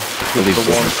gun. At Keep least the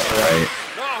this one is right.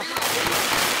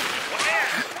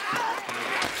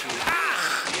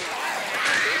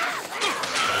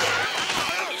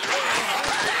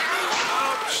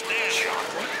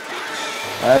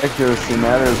 Accuracy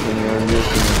matters when you're using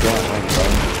the gun like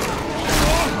that.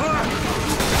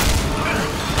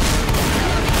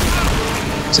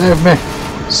 Save me!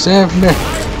 Save me!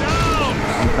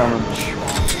 I'm coming.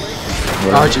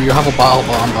 Archie, you have a bottle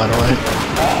bomb, by the way.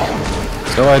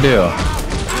 So I do.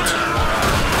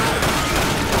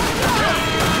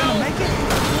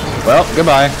 Well,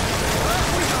 goodbye.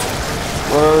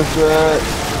 Worth it.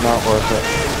 Not worth it.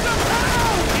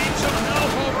 Need some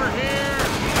help over here.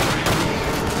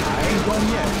 I ain't done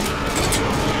yet.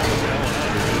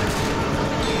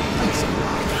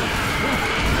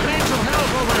 Need some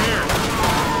help over here.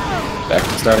 Back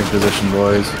to starting position,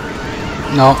 boys.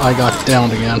 No, I got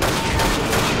downed again.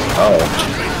 Oh.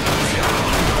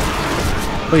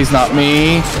 Please not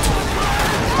me.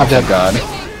 I'm dead. God.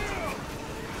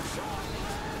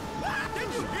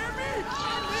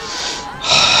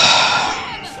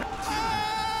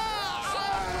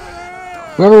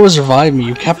 Whoever was reviving me,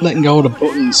 you kept letting go of the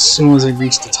button as soon as I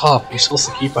reached the top. You're supposed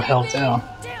to keep it held down.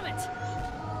 Damn it!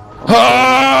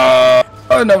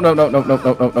 Oh, no, no, no, no, no,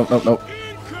 no, no, no, no, no.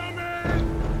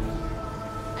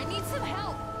 I need some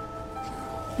help.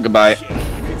 Goodbye.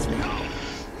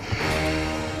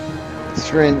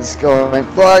 Screen's going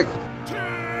black.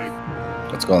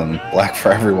 It's going black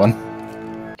for everyone.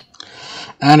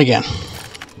 And again.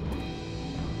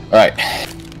 Alright.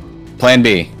 Plan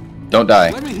B. Don't die.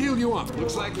 Let me heal you up.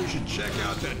 Looks like we should check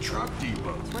out that truck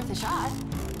depot. Worth a shot.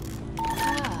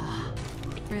 Ah,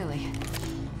 really?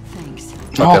 Thanks.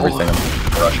 Fuck Oh. everything and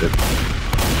crush it.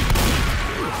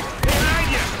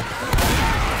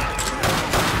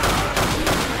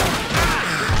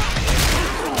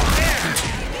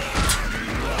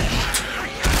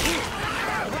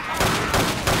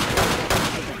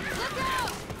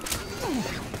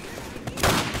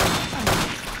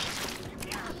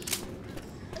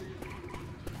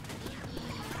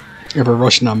 If we're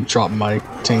rushing, I'm dropping my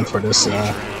thing for this.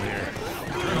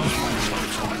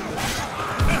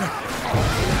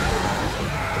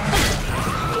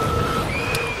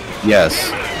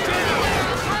 Yes.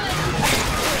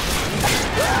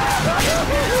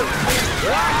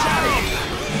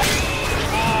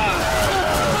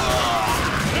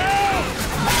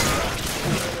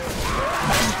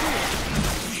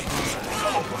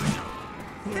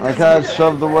 I got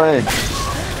shoved away.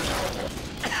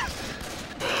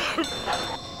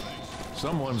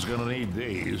 Someone's gonna need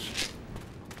these.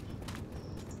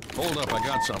 Hold up, I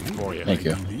got something for you. Thank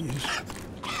you.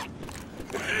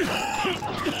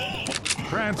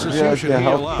 Francis, Yeah, you should get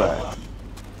heal help up.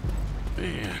 back.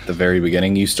 At the very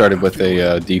beginning, you started with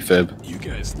a defib, You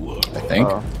guys look. I think.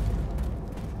 Oh.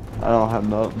 I don't have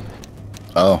nothing.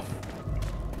 Oh.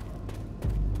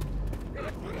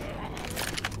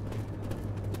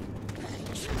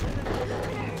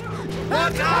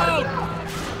 Look out!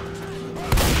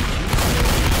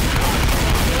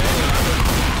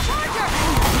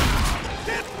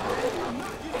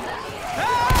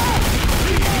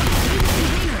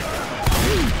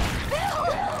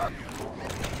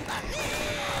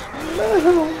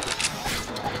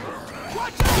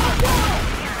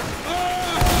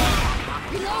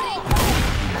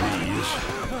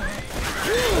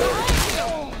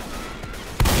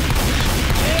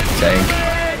 Tank.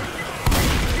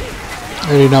 I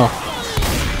already know.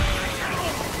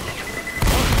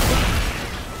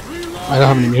 I don't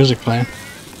have any music playing.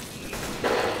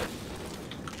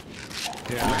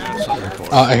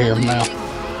 Oh, I hear him now.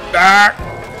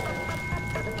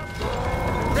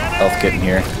 Health kit in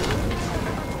here.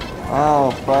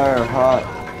 Oh, fire hot.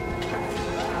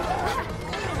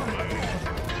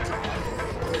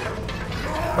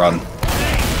 Run.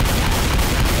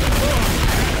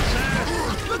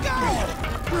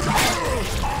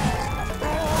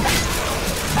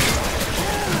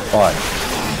 Fine.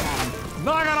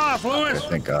 Knock it off, Lewis!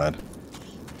 Thank God.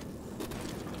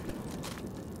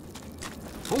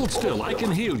 Hold still, I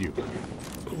can heal you.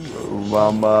 Ooh,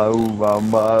 mama, ooh,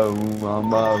 mama, ooh,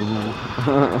 mama,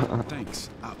 ooh. Thanks.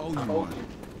 I owe you one.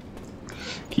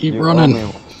 Keep You running. owe me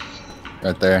one.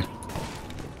 Right there.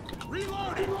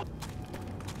 Reloading!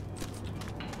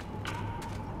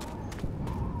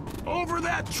 Over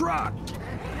that truck!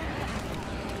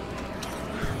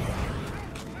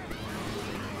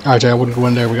 Alright, Jay, I wouldn't go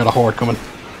in there. We got a horde coming.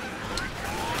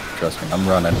 Trust me, I'm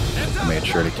running. I made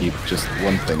sure to keep just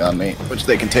one thing on me, which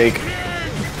they can take.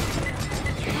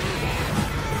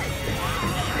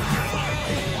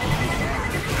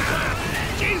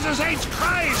 Jesus H.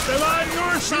 Christ, they're on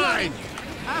your side!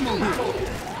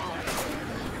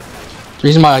 The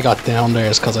reason why I got down there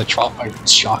is because I dropped my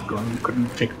shotgun and couldn't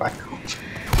pick it back up.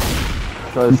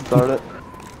 Try to start it.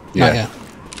 Not yet.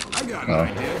 I got Oh. an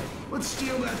idea. Let's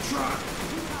steal that truck.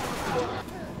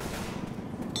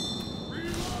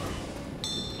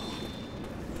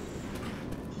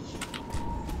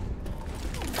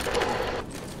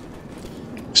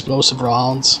 Explosive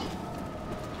rounds.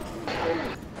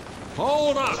 Hold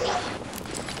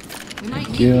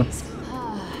you.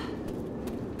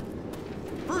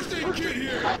 First aid kit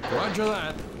here. Roger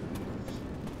that.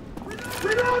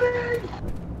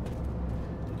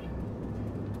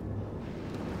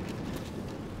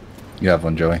 You have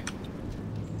one, Joey.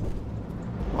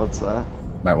 What's that?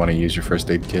 Might want to use your first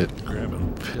aid kit.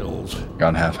 Grabbing pills. You're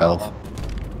on half health.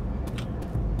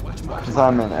 Because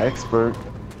I'm an expert.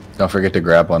 Don't forget to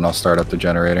grab one. I'll start up the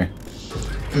generator.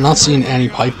 I'm not seeing any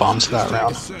pipe bombs that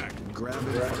round. Grabbing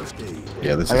first aid.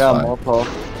 Yeah, this I is got fine. more pulp.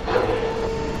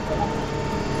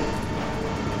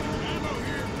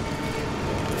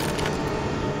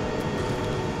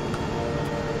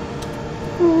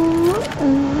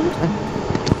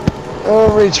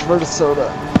 Oh, reach for the soda.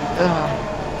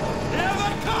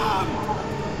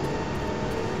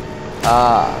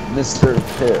 Ah, Mr.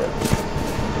 Pitt.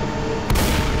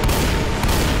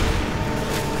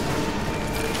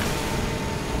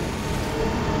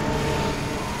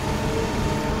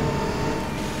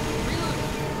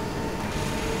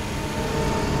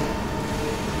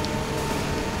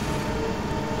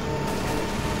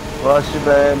 Bless you,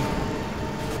 babe.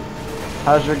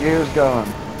 How's your gears going?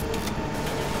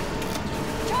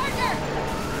 Charger!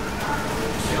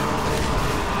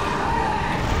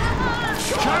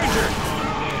 Charger!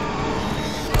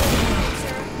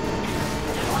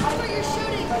 That's what you're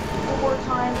shooting. Like 4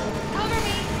 times. Cover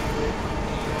me.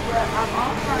 But I'm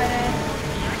off Friday,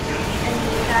 and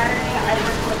Saturday I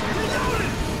work with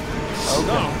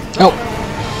Oh,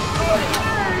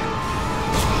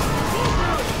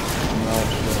 I'm not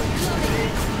sure.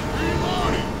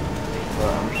 But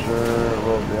I'm sure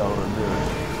we'll be able to do it.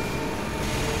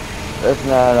 If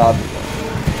not, I'll be there.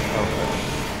 Okay.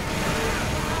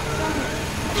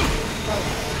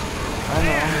 I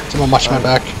know. someone watch my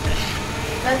back.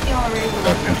 That's the only reason.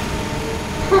 Okay.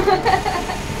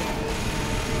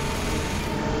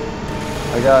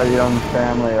 I got a young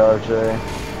family, RJ.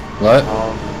 What? I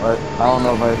don't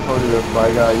know if I told you this, but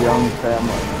I got a young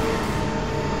family.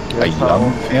 A Guess how young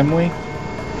old- family?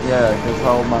 Yeah, because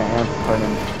how old my aunt's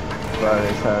turning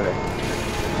Friday, Saturday.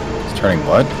 It's turning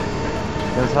what?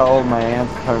 Guess how old my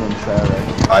aunt's turning Saturday.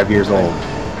 5 years old.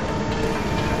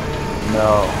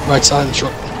 No. Right side of the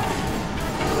truck.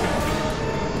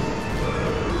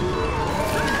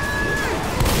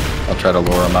 I'll try to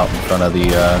lure him out in front of the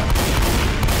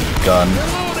gun.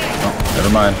 Oh, never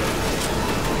mind.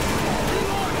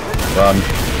 Run.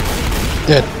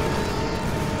 Dead.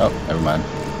 Oh, never mind.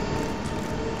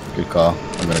 Good call.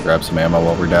 I'm gonna grab some ammo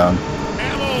while we're down.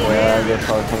 Yeah, I guess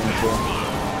I'll come too.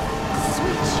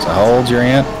 So how old's your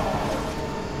aunt?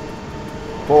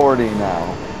 40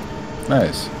 now.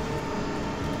 Nice.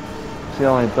 She's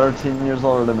only 13 years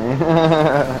older than me.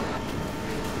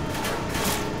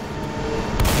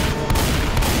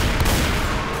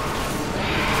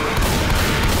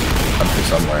 Country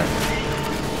somewhere.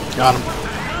 Got him.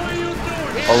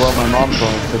 Although my mom's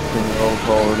only 16 years old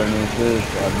older than me too.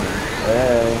 So I mean,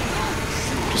 hey.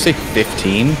 Did you say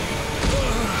 15?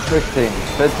 16.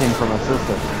 15 from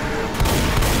assistant.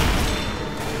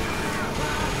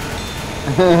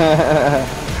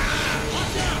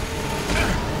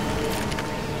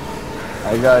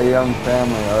 I got a young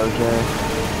family, RJ.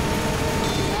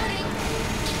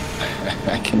 I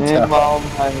can tell. Meanwhile,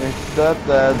 my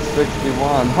stepdad's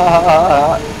 61.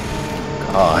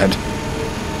 God.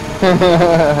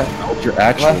 How old's your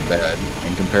actual What? dad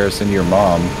in comparison to your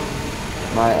mom?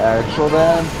 My actual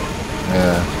dad?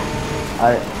 Yeah.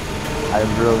 I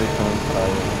really couldn't tell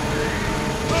you.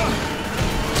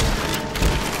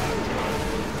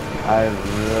 I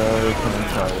really couldn't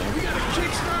tell you.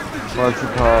 What's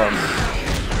it called?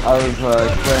 I was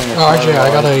explaining. Oh, RJ, I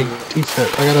got a defit.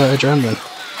 I got an adrenaline.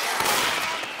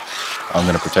 I'm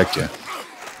gonna protect you.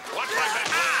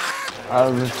 I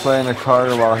was explaining to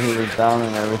Carter while he was down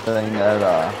and everything that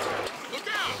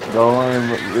the only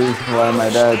reason why my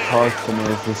dad talks to me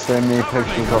is to send me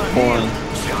pictures of porn.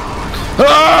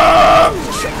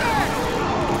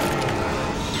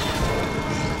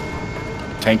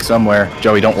 Tank somewhere.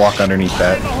 Joey, don't walk underneath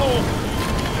that.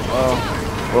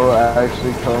 Oh, will it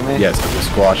actually kill me? Yes, it will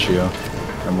squash you.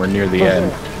 And we're near the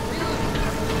end.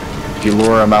 If you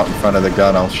lure him out in front of the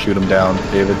gun, I'll shoot him down,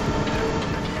 David.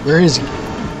 Where is he?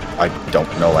 I don't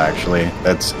know, actually.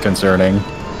 That's concerning.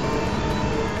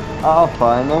 I'll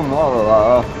find him. La la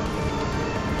la.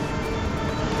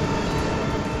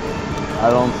 I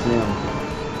don't see him.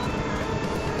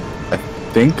 I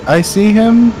think I see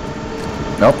him.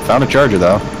 Nope, found a charger,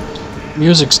 though.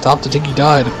 Music stopped. I think he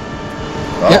died.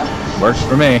 Well, Yeah. works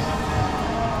for me.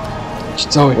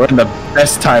 Zoe, We're in the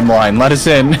best timeline. Let us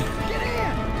in.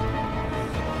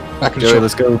 back in the Joey, ship.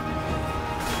 let's go.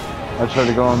 I tried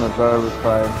to go on the driver's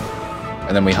side. I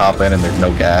and then we hop in and there's no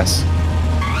gas.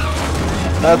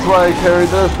 That's why I carried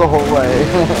this the whole way.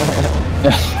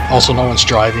 Also, no one's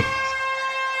driving.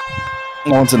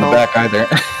 No one's in the back either.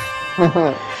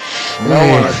 No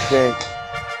one escaped.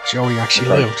 Joey actually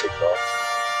lived.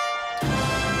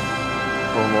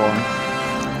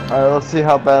 Alright, let's see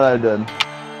how bad I did.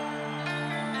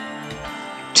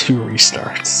 2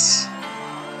 restarts.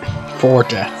 4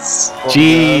 deaths.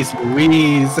 Jeez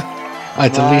Louise. I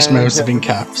had the least amount of in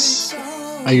caps.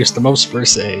 I used the most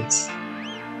first aids.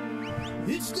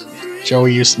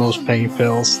 Joey used the most pain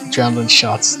pills, adrenaline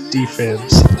shots,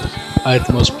 defibs. I had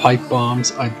the most pipe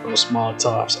bombs, I had the most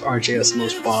molotovs, RJ has the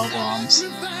most ball bombs.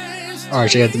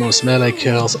 RJ had the most melee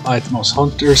kills, I had the most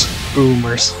hunters,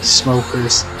 boomers,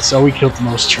 smokers. Zoe killed the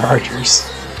most chargers.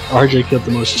 RJ killed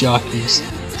the most jockeys.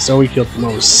 Zoe killed the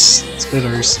most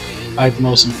spitters. I had the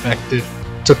most infected,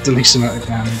 took the least amount of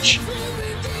damage.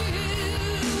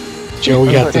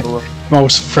 Joey had the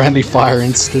most friendly fire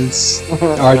instance.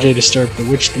 RJ disturbed the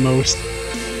witch the most.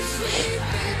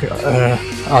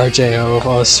 RJ of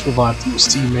us revived the most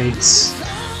teammates.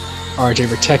 RJ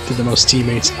protected the most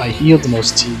teammates. I healed the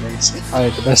most teammates. I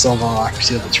had the best overall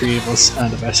accuracy of the 3 of us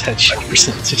and the best headshot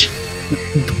percentage.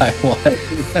 By what?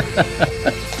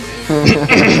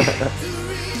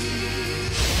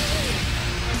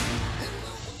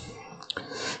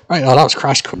 Right, oh, that was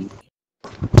Crash Course.